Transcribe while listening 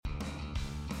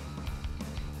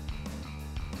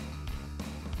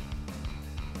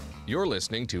You're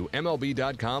listening to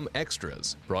MLB.com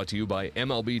Extras, brought to you by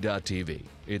MLB.tv.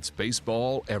 It's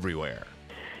baseball everywhere.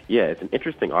 Yeah, it's an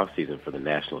interesting offseason for the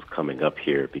Nationals coming up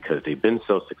here because they've been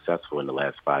so successful in the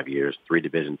last 5 years, 3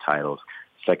 division titles,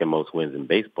 second most wins in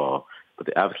baseball, but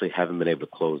they obviously haven't been able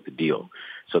to close the deal.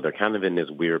 So they're kind of in this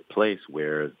weird place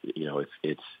where, you know,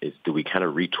 it's do we kind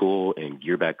of retool and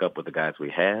gear back up with the guys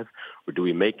we have, or do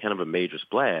we make kind of a major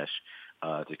splash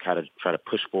to kind of try to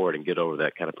push forward and get over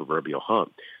that kind of proverbial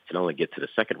hump to not only get to the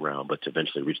second round, but to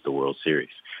eventually reach the World Series.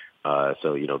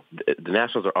 So, you know, the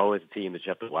Nationals are always a team that you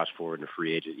have to watch for in the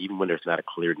free agent, even when there's not a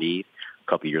clear need. A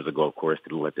couple of years ago, of course,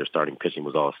 they looked like their starting pitching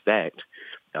was all stacked,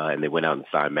 and they went out and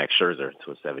signed Max Scherzer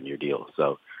to a 7-year deal.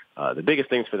 So the biggest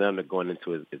things for them going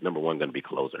into it is number one, going to be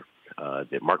closer.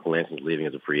 Mark Melancon is leaving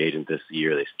as a free agent this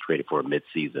year. They traded for a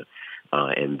midseason,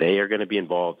 and they are going to be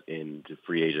involved in the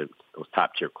free agent, those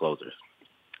top-tier closers.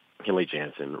 Kenley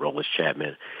Jansen, Aroldis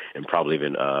Chapman, and probably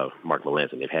even Mark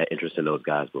Melancon. They've had interest in those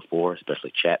guys before,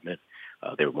 especially Chapman.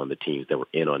 They were one of the teams that were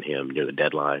in on him near the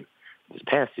deadline this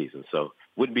past season. So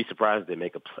wouldn't be surprised if they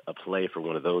make a play for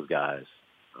one of those guys.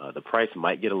 The price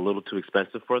might get a little too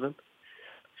expensive for them.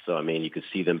 So, I mean, you could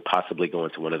see them possibly going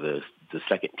to one of the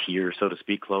second tier, so to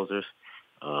speak, closers.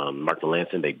 Mark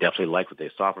Melancon, they definitely like what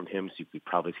they saw from him, so you could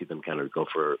probably see them kind of go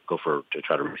for to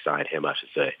try to re-sign him, I should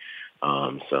say.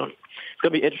 So it's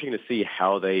going to be interesting to see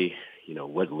how they, you know,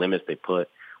 what limits they put,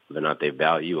 whether or not they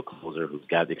value a closer who's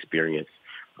got the experience,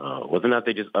 whether or not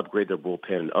they just upgrade their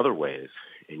bullpen in other ways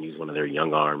and use one of their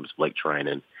young arms, Blake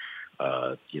Trinan.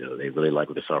 You know, they really like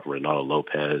what they saw from Ronaldo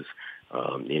Lopez.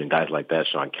 Even guys like that,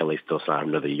 Sean Kelly still signed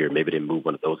another year. Maybe they move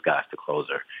one of those guys to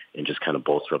closer and just kind of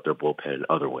bolster up their bullpen in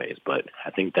other ways. But I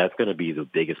think that's going to be the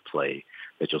biggest play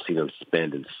that you'll see them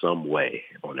spend in some way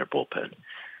on their bullpen.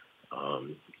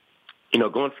 You know,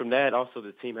 going from that, also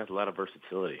the team has a lot of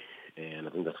versatility. And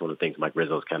I think that's one of the things Mike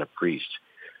Rizzo's kind of preached,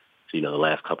 you know, the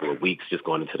last couple of weeks just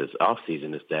going into this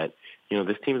offseason is that, you know,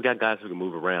 this team's got guys who can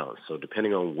move around. So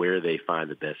depending on where they find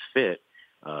the best fit,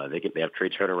 they have Trey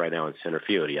Turner right now in center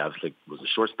field. He obviously was a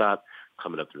shortstop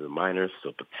coming up through the minors,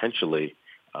 so potentially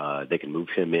they can move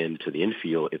him into the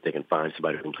infield if they can find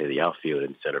somebody who can play the outfield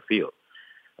in center field.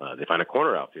 They find a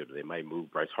corner outfielder. They might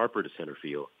move Bryce Harper to center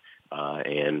field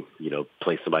and, you know,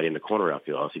 play somebody in the corner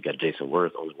outfield. Also, you've got Jason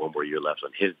Worth, only 1 more year left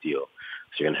on his deal.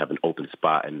 So you're going to have an open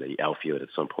spot in the outfield at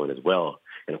some point as well.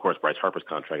 And, of course, Bryce Harper's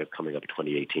contract is coming up in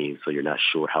 2018, so you're not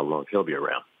sure how long he'll be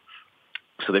around.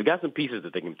 So they've got some pieces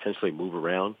that they can potentially move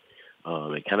around.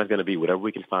 It kind of going to be whatever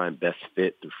we can find best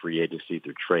fit through free agency,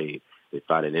 through trade. They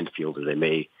find an infielder. They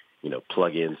may, you know,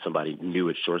 plug in somebody new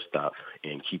at shortstop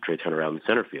and keep Trey Turner out in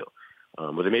center field.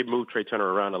 But they may move Trey Turner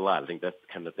around a lot. I think that's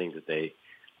kind of the things that they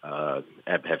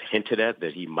have hinted at,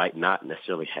 that he might not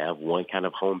necessarily have one kind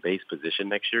of home base position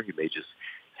next year. He may just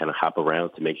kind of hop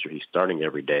around to make sure he's starting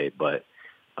every day. But,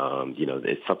 you know,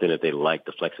 it's something that they like,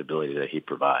 the flexibility that he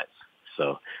provides.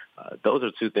 So those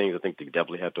are two things I think they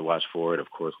definitely have to watch for. And,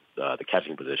 of course, the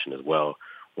catching position as well.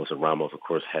 Wilson Ramos, of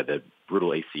course, had that brutal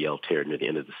ACL tear near the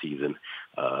end of the season.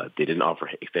 They didn't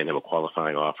extend him a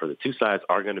qualifying offer. The two sides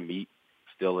are going to meet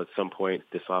still at some point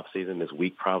this offseason, this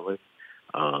week probably.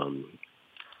 And,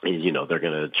 you know, they're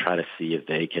going to try to see if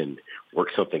they can work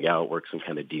something out, work some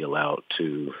kind of deal out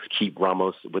to keep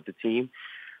Ramos with the team.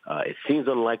 It seems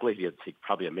unlikely. He had to take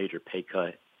probably a major pay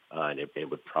cut. And it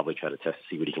would probably try to test to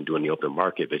see what he can do in the open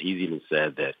market. But he's even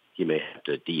said that he may have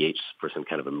to DH for some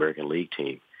kind of American League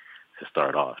team to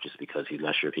start off just because he's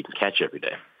not sure if he can catch every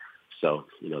day. So,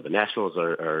 you know, the Nationals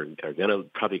are going to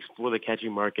probably explore the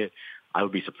catching market. I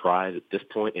would be surprised at this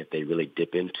point if they really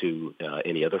dip into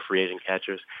any other free agent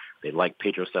catchers. They like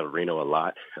Pedro Severino a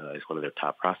lot. He's one of their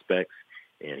top prospects,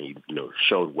 and he, you know,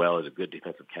 showed well as a good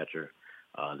defensive catcher.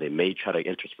 They may try to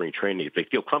enter spring training if they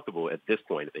feel comfortable at this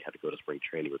point that they have to go to spring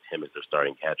training with him as their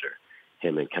starting catcher,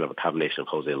 him and kind of a combination of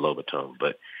Jose Lobaton.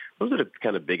 But those are the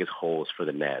kind of biggest holes for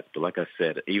the Nats. But like I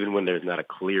said, even when there's not a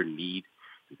clear need,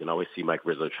 you can always see Mike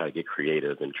Rizzo try to get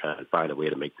creative and try to find a way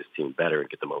to make this team better and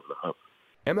get them over the hump.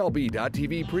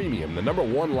 MLB.tv Premium, the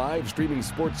 #1 live streaming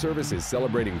sports service, is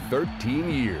celebrating 13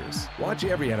 years. Watch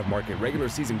every out-of-market regular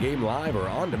season game live or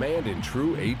on demand in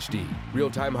true HD.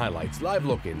 Real-time highlights, live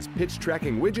look-ins, pitch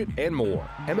tracking widget, and more.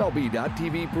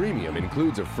 MLB.tv Premium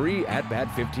includes a free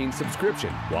At-Bat 15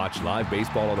 subscription. Watch live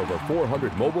baseball on over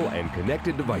 400 mobile and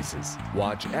connected devices.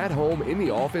 Watch at home, in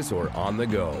the office, or on the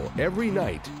go every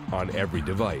night on every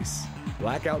device.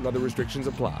 Blackout and other restrictions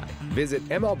apply. Visit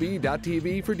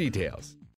MLB.tv for details.